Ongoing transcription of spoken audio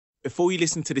Before you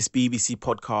listen to this BBC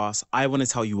podcast, I want to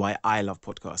tell you why I love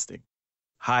podcasting.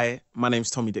 Hi, my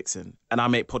name's Tommy Dixon, and I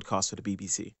make podcasts for the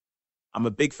BBC. I'm a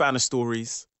big fan of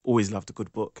stories, always loved a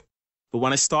good book. But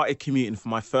when I started commuting for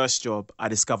my first job, I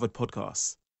discovered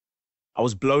podcasts. I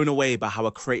was blown away by how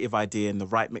a creative idea and the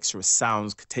right mixture of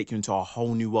sounds could take you into a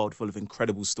whole new world full of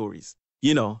incredible stories.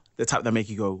 You know, the type that make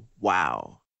you go,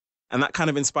 wow. And that kind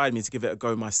of inspired me to give it a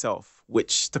go myself,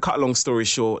 which, to cut a long story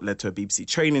short, led to a BBC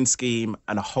training scheme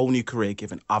and a whole new career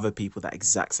giving other people that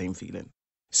exact same feeling.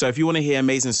 So if you want to hear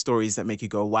amazing stories that make you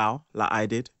go, wow, like I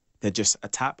did, they're just a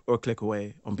tap or a click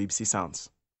away on BBC Sounds.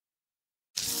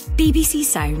 BBC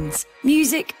Sounds.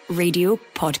 Music, radio,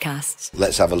 podcasts.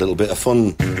 Let's have a little bit of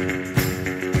fun.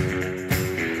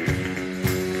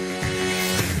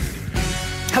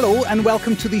 Hello and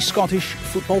welcome to the Scottish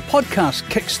Football Podcast,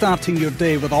 kickstarting your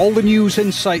day with all the news,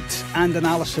 insight and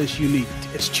analysis you need.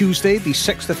 It's Tuesday, the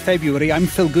 6th of February. I'm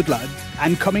Phil Goodlad,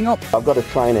 and coming up... I've got to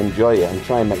try and enjoy it and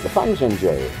try and make the fans enjoy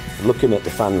it. Looking at the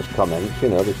fans' comments, you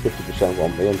know, there's 50%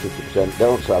 want me and 50%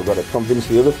 don't, so I've got to convince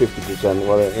the other 50%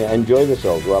 well, enjoy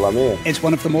themselves while I'm here. It's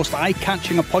one of the most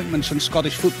eye-catching appointments in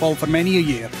Scottish football for many a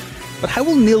year. But how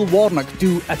will Neil Warnock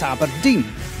do at Aberdeen?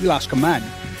 You'll ask a man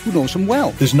who knows him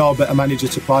well. There's no better manager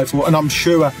to play for, and I'm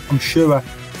sure,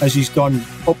 as he's done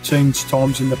up teens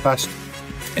times in the past,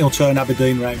 he'll turn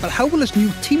Aberdeen round. But how will his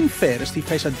new team fare as they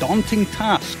face a daunting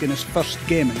task in his first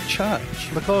game in charge?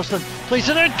 McCausland plays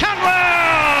it in,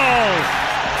 Cantwell!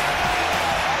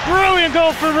 Brilliant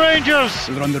goal for Rangers!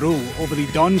 They're on the roll over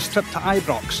the Dons' trip to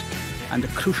Ibrox and a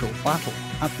crucial battle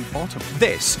at the bottom.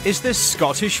 This is the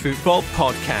Scottish Football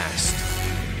Podcast.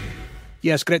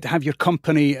 Yes, great to have your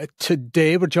company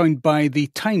today. We're joined by the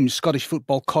Times Scottish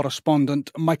football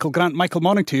correspondent, Michael Grant. Michael,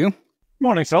 morning to you.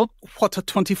 Morning, Phil. What a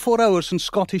 24 hours in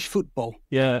Scottish football.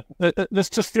 Yeah, this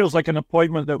just feels like an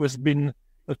appointment that has been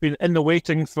in the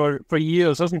waiting for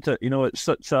years, isn't it? You know, it's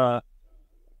such a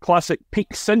classic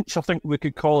peak cinch, I think we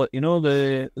could call it. You know,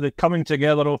 the coming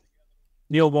together of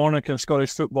Neil Warnock and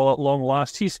Scottish football at long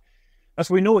last.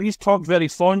 As we know, he's talked very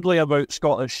fondly about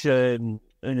Scottish...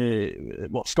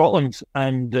 Scotland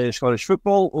and Scottish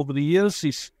football over the years.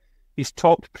 He's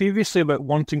talked previously about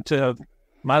wanting to have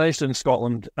managed in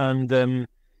Scotland, and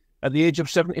at the age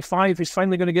of 75, he's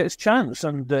finally going to get his chance.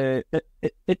 And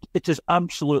it is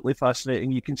absolutely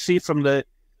fascinating. You can see from the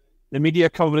media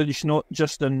coverage, not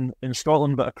just in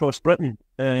Scotland but across Britain,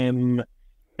 in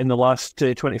the last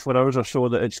 24 hours or so,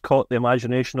 that it's caught the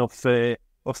imagination of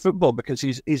football because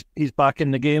he's back in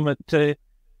the game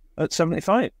at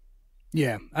 75.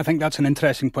 Yeah, I think that's an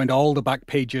interesting point. All the back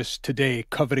pages today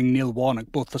covering Neil Warnock,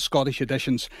 both the Scottish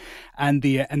editions and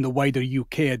the wider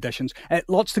UK editions.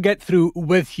 Lots to get through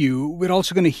with you. We're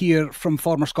also going to hear from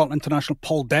former Scotland international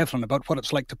Paul Devlin about what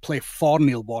it's like to play for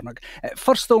Neil Warnock.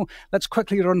 First, though, let's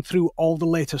quickly run through all the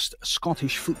latest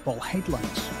Scottish football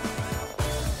headlines.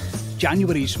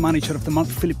 January's Manager of the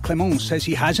Month, Philippe Clement, says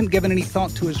he hasn't given any thought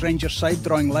to his Rangers side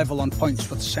drawing level on points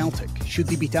with Celtic should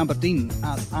they beat Aberdeen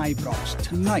at Ibrox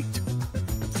tonight.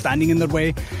 Standing in their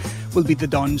way will be the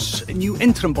Dons' new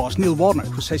interim boss, Neil Warnock,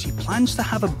 who says he plans to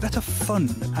have a bit of fun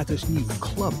at his new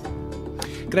club.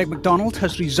 Greg MacDonald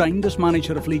has resigned as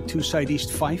manager of League Two side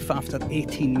East Fife after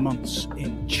 18 months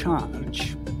in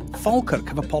charge. Falkirk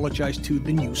have apologised to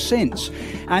the New Saints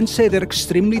and say they're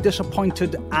extremely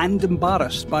disappointed and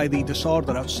embarrassed by the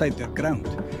disorder outside their ground.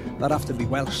 That after the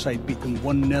Welsh side beat them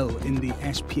 1-0 in the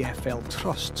SPFL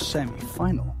Trust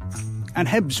semi-final. And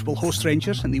Hibs will host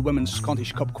Rangers in the Women's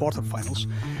Scottish Cup quarter-finals,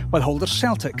 while holders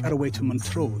Celtic are away to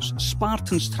Montrose.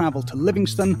 Spartans travel to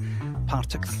Livingston.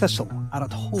 Partick Thistle are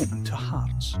at home to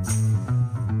Hearts.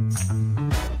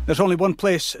 There's only one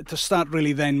place to start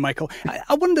really then, Michael.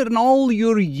 I wonder, in all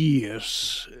your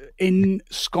years in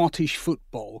Scottish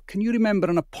football, can you remember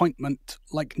an appointment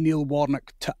like Neil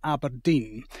Warnock to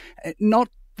Aberdeen? Not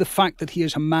the fact that he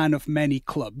is a man of many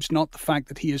clubs, not the fact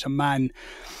that he is a man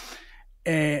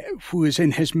who is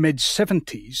in his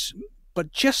mid-70s,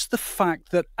 but just the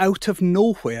fact that out of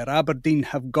nowhere Aberdeen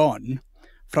have gone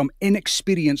from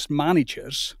inexperienced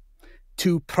managers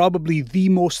to probably the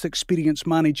most experienced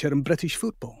manager in British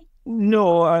football.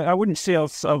 No, I wouldn't say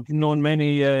I've known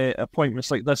many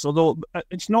appointments like this, although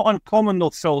it's not uncommon,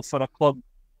 though, Phil, for a club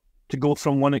to go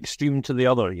from one extreme to the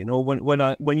other. You know,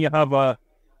 when you have a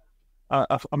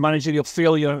managerial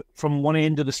failure from one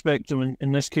end of the spectrum,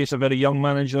 in this case a very young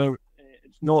manager,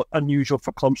 it's not unusual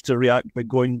for clubs to react by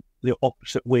going the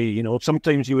opposite way. You know,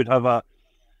 sometimes you would have a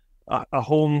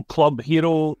home club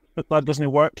hero. If that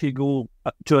doesn't work, you go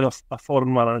to a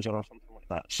foreign manager or something like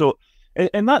that. So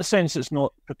in that sense, it's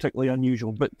not particularly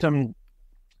unusual. But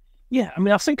yeah, I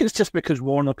mean, I think it's just because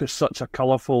Warnock is such a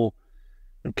colourful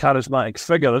and charismatic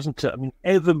figure, isn't it? I mean,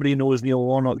 everybody knows Neil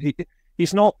Warnock.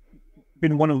 He's not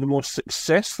been one of the most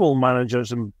successful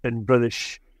managers in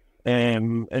British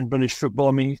football.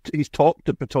 I mean, he's talked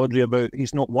to Pittodrie about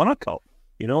he's not won a cup.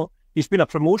 You know, he's been a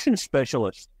promotion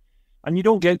specialist, and you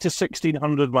don't get to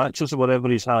 1,600 matches or whatever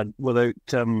he's had without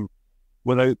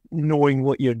knowing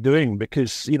what you're doing,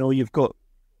 because you've got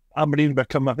Aberdeen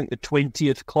become, I think, the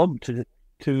 20th club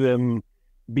to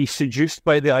be seduced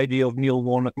by the idea of Neil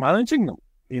Warnock managing them.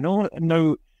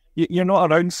 Now you're not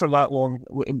around for that long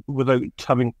without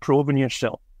having proven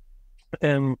yourself.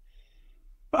 But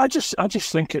I just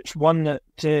think it's one that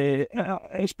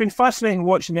it's been fascinating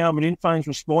watching the Aberdeen fans'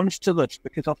 response to this,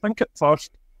 because I think at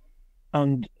first,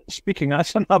 and speaking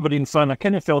as an Aberdeen fan, I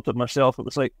kind of felt it myself. It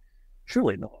was like,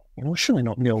 surely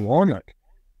not Neil Warnock.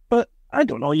 But I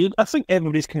don't know. I think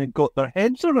everybody's kind of got their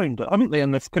heads around it, haven't they?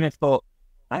 And they've kind of thought,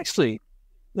 actually,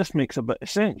 this makes a bit of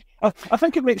sense. I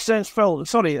think it makes sense, Phil.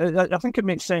 Sorry, I think it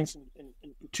makes sense in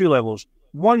two levels.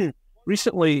 One,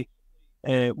 recently,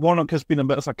 Warnock has been a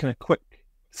bit of a kind of quick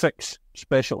fix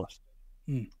specialist.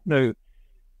 Now,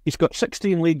 he's got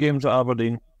 16 league games at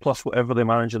Aberdeen, plus whatever they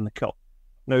manage in the cup.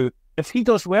 Now, if he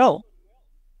does well,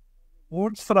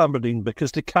 rewards for Aberdeen,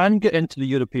 because they can get into the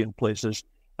European places,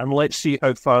 and let's see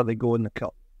how far they go in the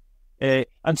cup.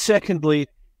 And secondly,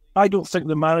 I don't think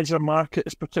the manager market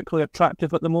is particularly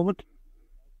attractive at the moment.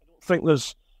 I don't think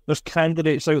there's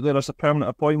candidates out there as a permanent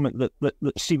appointment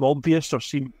that seem obvious or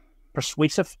seem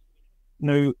persuasive.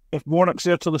 Now, if Warnock's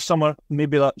there till the summer,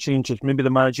 maybe that changes. Maybe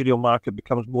the managerial market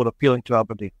becomes more appealing to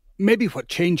Aberdeen. Maybe what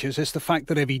changes is the fact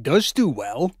that if he does do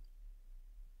well,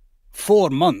 4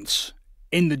 months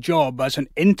in the job as an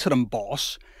interim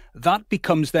boss, that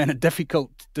becomes then a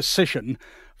difficult decision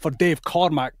for Dave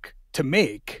Cormack to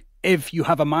make if you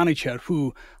have a manager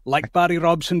who, like Barry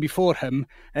Robson before him,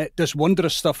 does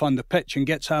wondrous stuff on the pitch and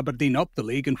gets Aberdeen up the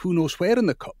league and who knows where in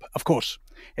the cup. Of course,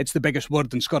 it's the biggest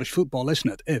word in Scottish football,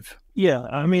 isn't it, if? Yeah,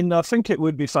 I mean, I think it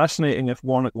would be fascinating if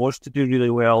Warnock was to do really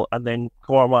well and then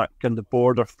Cormack and the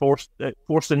board are forced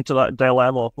into that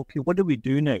dilemma of, okay, what do we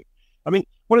do now? I mean,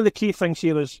 one of the key things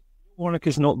here is Warnock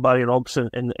is not Barry Robson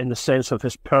in the sense of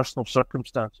his personal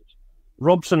circumstances.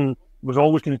 Robson was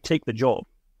always going to take the job.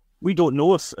 We don't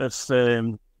know if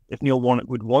Neil Warnock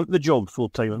would want the job full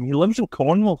time. I mean, he lives in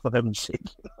Cornwall, for heaven's sake.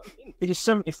 He's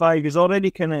 75. He's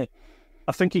already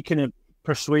I think he kind of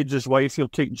persuades his wife he'll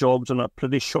take jobs on a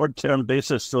pretty short-term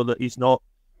basis so that he's not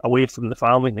away from the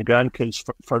family and the grandkids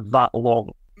for that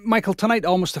long. Michael, tonight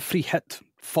almost a free hit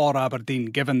for Aberdeen,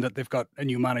 given that they've got a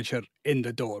new manager in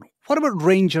the door. What about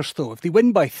Rangers, though? If they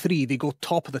win by 3, they go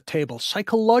top of the table.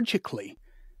 Psychologically,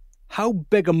 how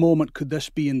big a moment could this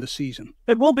be in the season?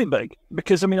 It will be big,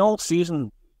 because, I mean, all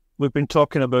season we've been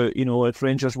talking about, if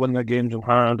Rangers win their games in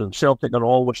hand and Celtic are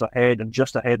always ahead and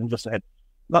just ahead and just ahead.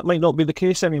 That might not be the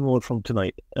case anymore from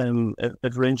tonight.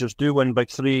 If Rangers do win by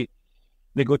 3,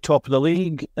 they go top of the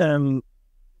league.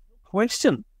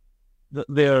 Question that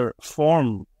their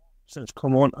form since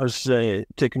Clement has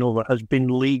taken over has been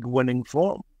league-winning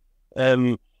form.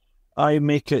 I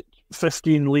make it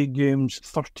 15 league games,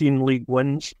 13 league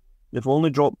wins. They've only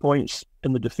dropped points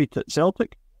in the defeat at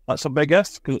Celtic. That's a big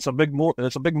if, because it's a big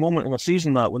moment in a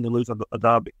season that when they lose a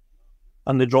derby,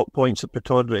 and they drop points at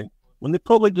Pittodrie when they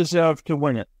probably deserved to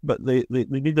win it, but they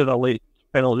needed a late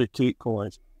penalty to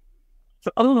equalise.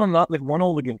 So other than that, they've won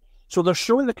all the games. So they're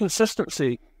showing the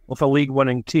consistency of a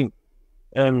league-winning team.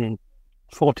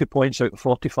 40 points out of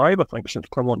 45, I think, since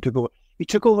Clement took over. He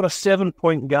took over a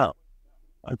 7-point gap,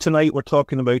 and tonight we're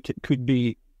talking about it could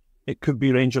be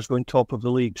Rangers going top of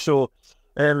the league. So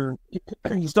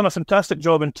he's done a fantastic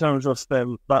job in terms of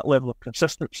that level of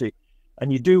consistency,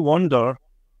 and you do wonder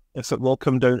if it will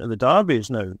come down to the derbies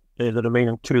now, the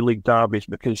remaining 2 league derbies,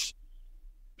 because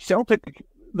Celtic,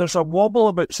 there's a wobble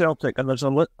about Celtic and there's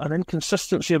an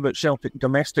inconsistency about Celtic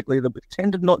domestically that we've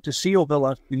tended not to see over the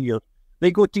last few years. They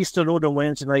go to Easter Road on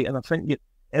Wednesday night, and I think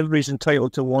everybody's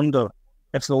entitled to wonder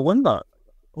if they'll win that,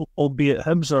 albeit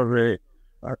Hibs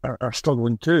are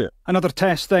struggling too. Another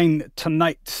test then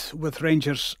tonight with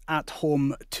Rangers at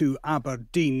home to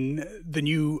Aberdeen. The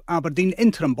new Aberdeen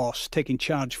interim boss taking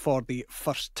charge for the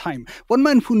first time. One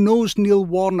man who knows Neil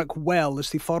Warnock well is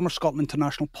the former Scotland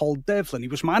international Paul Devlin. He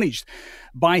was managed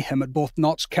by him at both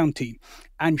Notts County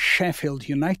and Sheffield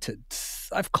United.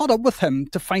 I've caught up with him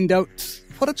to find out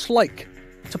what it's like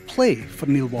to play for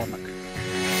Neil Warnock.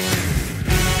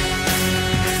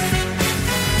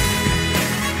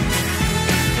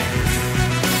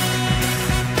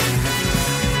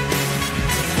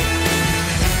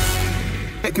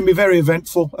 It can be very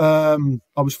eventful. I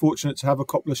was fortunate to have a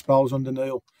couple of spells under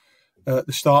Neil at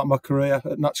the start of my career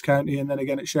at Notts County and then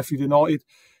again at Sheffield United.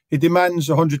 He demands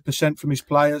 100% from his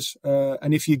players,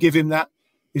 and if you give him that,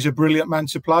 he's a brilliant man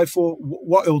to play for.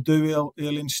 What he'll do,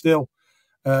 he'll instill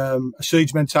a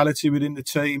siege mentality within the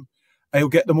team. He'll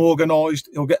get them organised,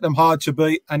 he'll get them hard to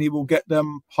beat, and he will get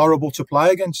them horrible to play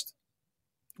against.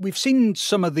 We've seen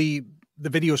some of the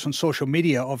videos on social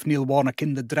media of Neil Warnock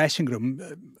in the dressing room.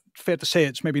 Fair to say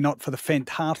it's maybe not for the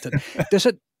faint-hearted.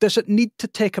 Does it need to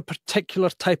take a particular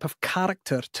type of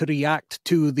character to react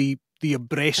to the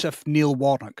abrasive Neil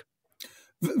Warnock?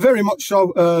 Very much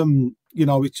so.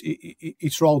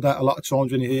 It's rolled out a lot of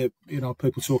times when you hear,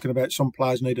 people talking about some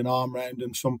players need an arm round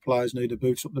and some players need a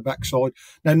boot up the backside.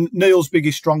 Now, Neil's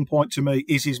biggest strong point to me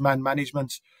is his man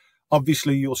management.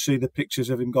 Obviously, you'll see the pictures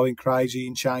of him going crazy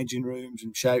in changing rooms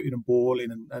and shouting and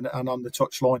bawling and on the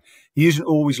touchline. He isn't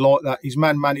always like that. His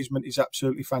man management is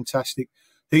absolutely fantastic.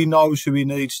 He knows who he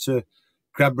needs to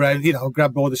grab by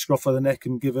the scruff of the neck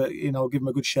and give him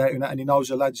a good shout and he knows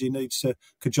the lads he needs to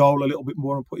cajole a little bit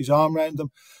more and put his arm around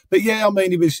them. But yeah, I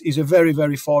mean, he's a very,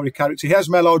 very fiery character. He has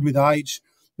mellowed with age.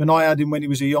 When I had him when he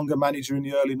was a younger manager in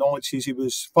the early 90s, he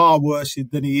was far worse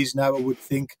than he is now, I would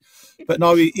think. But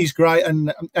no, he's great.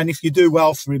 And if you do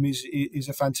well for him, he's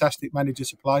a fantastic manager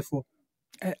to play for.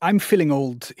 I'm feeling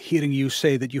old hearing you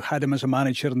say that you had him as a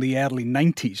manager in the early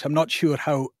 90s. I'm not sure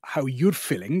how you're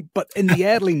feeling, but in the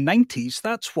early 90s,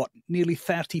 that's nearly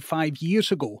 35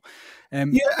 years ago.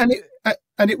 And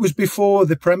it was before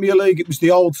the Premier League. It was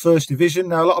the old First Division.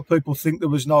 Now, a lot of people think there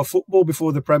was no football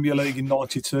before the Premier League in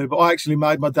 92, but I actually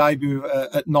made my debut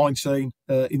at 19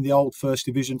 in the old First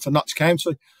Division for Notts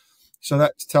County. So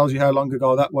that tells you how long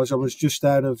ago that was. I was just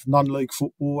out of non-league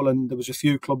football and there was a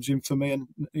few clubs in for me and,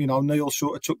 Neil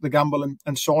sort of took the gamble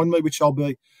and signed me, which I'll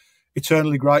be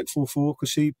eternally grateful for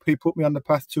because he put me on the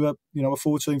path to a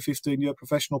 14, 15-year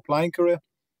professional playing career.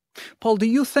 Paul, do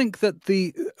you think that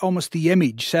the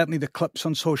image, certainly the clips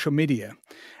on social media,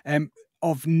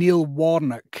 of Neil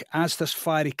Warnock as this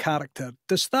fiery character,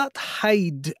 does that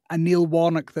hide a Neil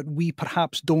Warnock that we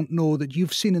perhaps don't know that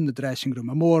you've seen in the dressing room,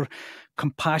 a more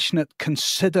compassionate,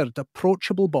 considered,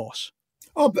 approachable boss?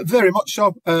 Oh, but very much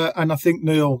so. And I think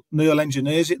Neil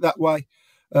engineers it that way.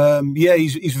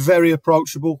 He's very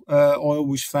approachable. I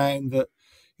always found that,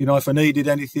 if I needed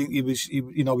anything,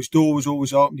 his door was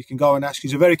always open. You can go and ask.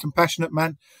 He's a very compassionate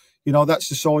man. That's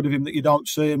the side of him that you don't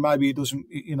see, and maybe he doesn't,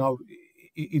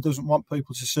 he doesn't want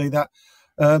people to see that.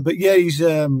 But yeah, he's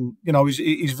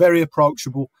very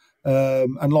approachable.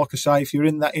 And like I say, if you're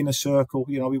in that inner circle,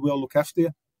 he will look after you.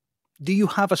 Do you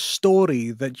have a story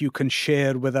that you can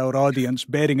share with our audience,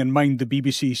 bearing in mind the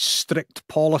BBC's strict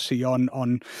policy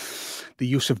on the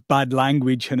use of bad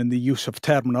language and in the use of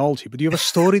terminology? But do you have a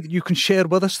story that you can share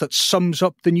with us that sums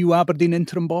up the new Aberdeen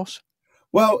interim boss?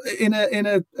 Well, in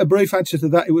a brief answer to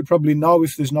that, it would probably no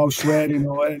if there's no swearing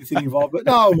or anything involved. But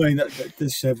no, I mean,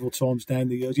 there's several times down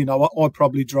the years. I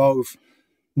probably drove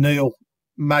Neil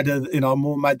madder,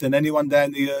 more mad than anyone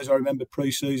down the years. I remember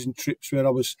pre-season trips where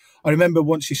I remember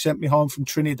once he sent me home from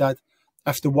Trinidad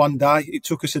after one day. It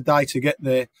took us a day to get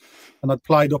there, and I'd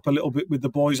played up a little bit with the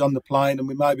boys on the plane, and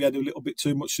we maybe had a little bit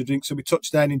too much to drink. So we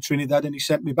touched down in Trinidad, and he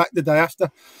sent me back the day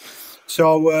after.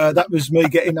 So that was me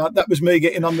getting on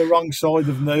the wrong side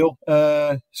of Neil.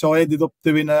 So I ended up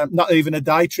doing not even a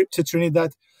day trip to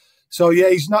Trinidad. So yeah,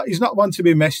 he's not one to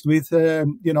be messed with,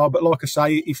 But like I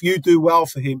say, if you do well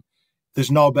for him,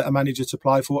 there's no better manager to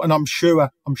play for. And I'm sure,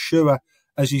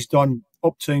 as he's done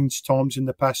upteens times in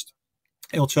the past,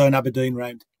 he'll turn Aberdeen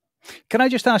round. Can I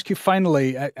just ask you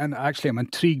finally, and actually I'm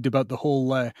intrigued about the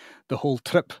whole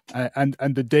trip and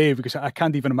the day, because I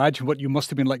can't even imagine what you must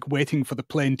have been like waiting for the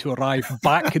plane to arrive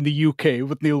back in the UK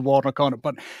with Neil Warnock on it.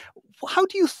 But how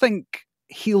do you think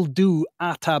he'll do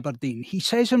at Aberdeen? He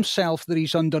says himself that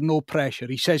he's under no pressure.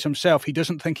 He says himself he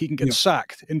doesn't think he can get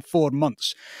sacked in 4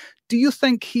 months. Do you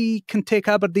think he can take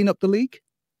Aberdeen up the league?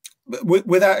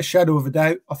 Without a shadow of a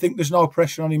doubt. I think there's no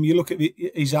pressure on him. You look at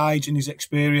his age and his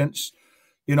experience.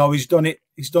 He's done it.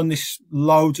 He's done this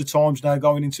loads of times now,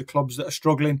 going into clubs that are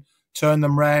struggling, turn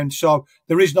them round. So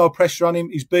there is no pressure on him.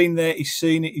 He's been there. He's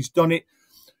seen it. He's done it.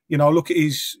 Look at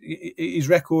his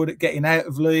record at getting out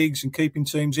of leagues and keeping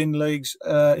teams in leagues.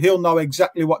 He'll know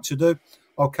exactly what to do.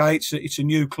 Okay, it's a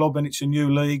new club and it's a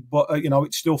new league, but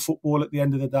it's still football at the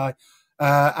end of the day.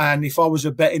 And if I was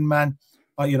a betting man,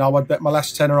 I'd bet my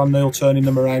last tenner on Neil turning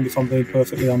them around, if I'm being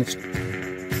perfectly honest.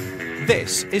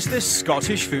 This is the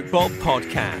Scottish Football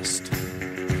Podcast.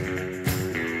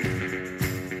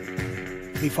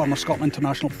 The former Scotland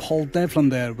international Paul Devlin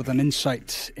there with an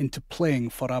insight into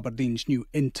playing for Aberdeen's new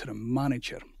interim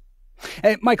manager.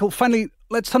 Michael, finally,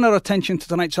 let's turn our attention to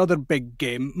tonight's other big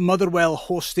game. Motherwell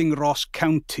hosting Ross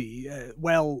County.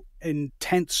 Well, in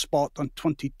 10th spot on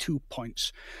 22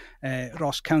 points.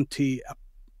 Ross County,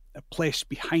 a place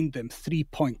behind them, 3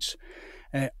 points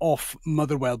off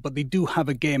Motherwell, but they do have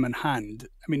a game in hand.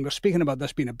 I mean, we're speaking about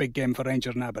this being a big game for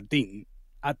Rangers and Aberdeen.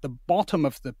 At the bottom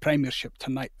of the Premiership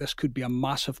tonight, this could be a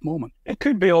massive moment. It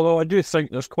could be, although I do think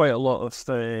there's quite a lot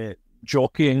of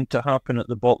jockeying to happen at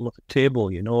the bottom of the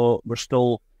table. You know, we're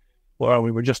still, where are we?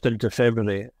 We're just into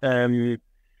February.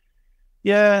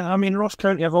 Yeah, I mean, Ross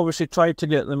County have obviously tried to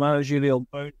get the managerial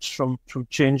bounce from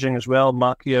changing as well.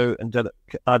 Mackie out and Derek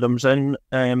Adams in.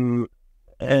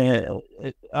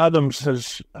 Adams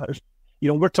has, you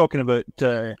know, we're talking about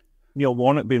Neil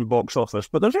Warnock being box office,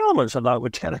 but there's elements of that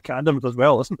with Derek Adams as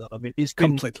well, isn't there? I mean, he's been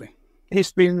completely.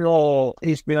 He's been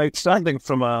outstanding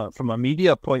from a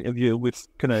media point of view. We've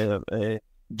kind of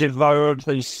devoured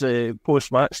his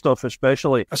post-match stuff,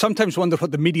 especially. I sometimes wonder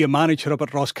what the media manager up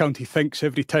at Ross County thinks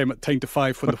every time at 10 to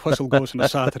 5 when the whistle goes on a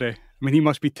Saturday. I mean, he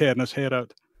must be tearing his hair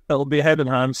out. It'll be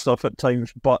head-in-hand stuff at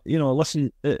times, but, you know,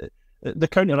 listen, the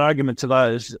counter-argument to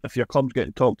that is if your club's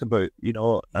getting talked about, you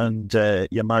know, and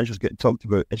your manager's getting talked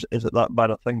about, is it that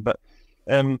bad a thing? But,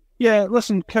 yeah,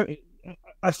 listen,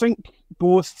 I think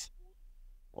both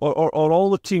or all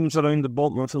the teams around the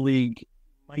bottom of the league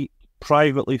might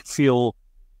privately feel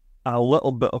a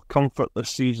little bit of comfort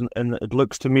this season, and it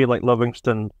looks to me like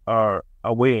Livingston are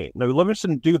away. Now,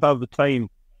 Livingston do have the time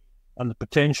and the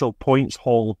potential points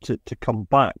haul to come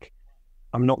back.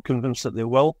 I'm not convinced that they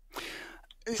will.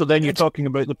 So then you're talking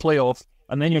about the playoff,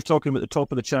 and then you're talking about the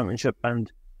top of the championship,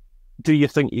 and do you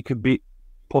think you could beat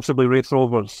possibly Wraith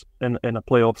Rovers in a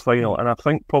playoff final? And I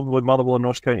think probably Motherwell and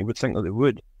Ross County would think that they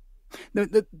would.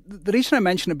 The reason I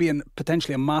mention it being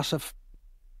potentially a massive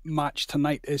match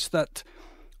tonight is that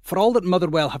for all that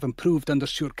Motherwell have improved under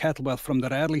Stuart Kettlewell from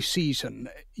their early season,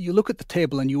 you look at the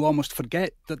table and you almost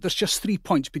forget that there's just 3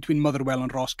 points between Motherwell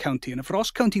and Ross County. And if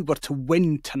Ross County were to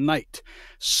win tonight,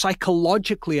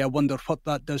 psychologically, I wonder what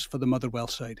that does for the Motherwell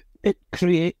side. It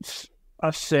creates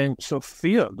a sense of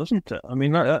fear, doesn't it? I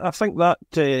mean, I think that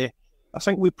I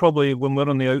think we probably, when we're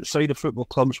on the outside of football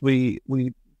clubs, we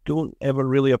don't ever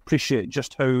really appreciate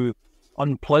just how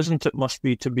unpleasant it must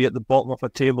be to be at the bottom of a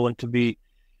table and to be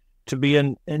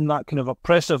in that kind of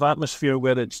oppressive atmosphere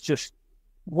where it's just,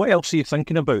 what else are you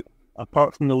thinking about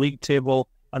apart from the league table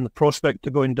and the prospect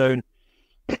of going down?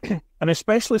 And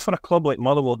especially for a club like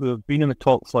Motherwell, who have been in the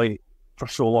top flight for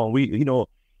so long.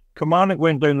 Kilmarnock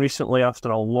went down recently after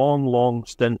a long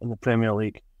stint in the Premier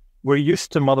League. We're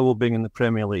used to Motherwell being in the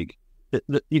Premier League.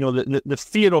 The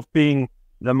fear of being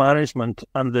the management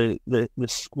and the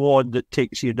squad that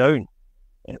takes you down.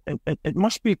 It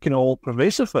must be kind of all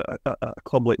pervasive at a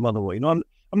club like Motherwell. You know,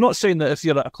 I'm not saying that if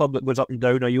you're at a club that goes up and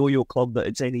down, a yo-yo club, that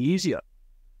it's any easier.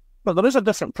 But there is a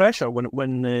different pressure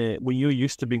when you're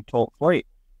used to being top flight,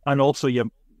 and also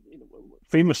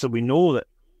famously we know that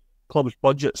clubs'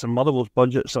 budgets and Motherwell's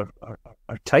budgets are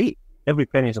tight. Every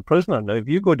penny's a prisoner. Now, if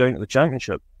you go down to the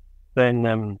Championship,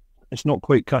 then it's not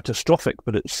quite catastrophic,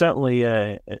 but it's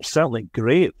certainly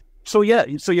grave. So yeah,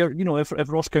 if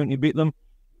Ross County beat them,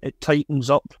 it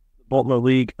tightens up the bottom of the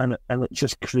league, and it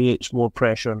just creates more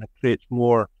pressure and it creates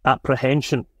more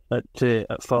apprehension at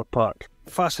Fir Park.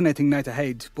 Fascinating night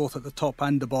ahead, both at the top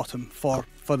and the bottom, for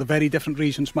the very different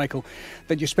reasons, Michael,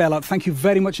 that you spell out. Thank you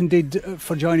very much indeed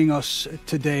for joining us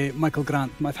today, Michael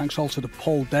Grant. My thanks also to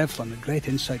Paul Devlin. A great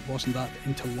insight, wasn't that,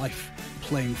 into life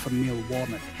playing for Neil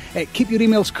Warnock. Keep your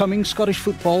emails coming,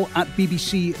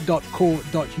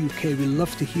 scottishfootball@bbc.co.uk. We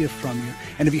love to hear from you.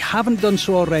 And if you haven't done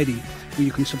so already,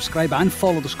 you can subscribe and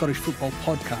follow the Scottish Football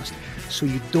Podcast so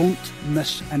you don't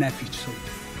miss an episode.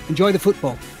 Enjoy the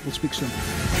football. We'll speak soon.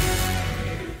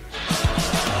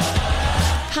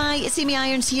 Hi, it's Amy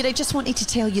Irons here. I just wanted to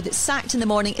tell you that Sacked in the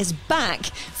Morning is back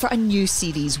for a new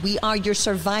series. We are your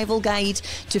survival guide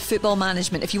to football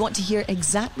management. If you want to hear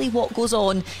exactly what goes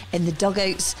on in the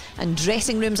dugouts and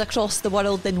dressing rooms across the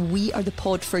world, then we are the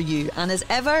pod for you. And as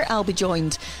ever, I'll be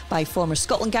joined by former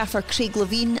Scotland gaffer Craig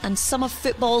Levine and some of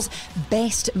football's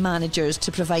best managers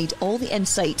to provide all the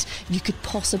insight you could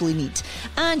possibly need.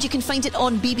 And you can find it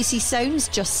on BBC Sounds.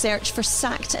 Just search for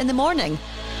Sacked in the Morning.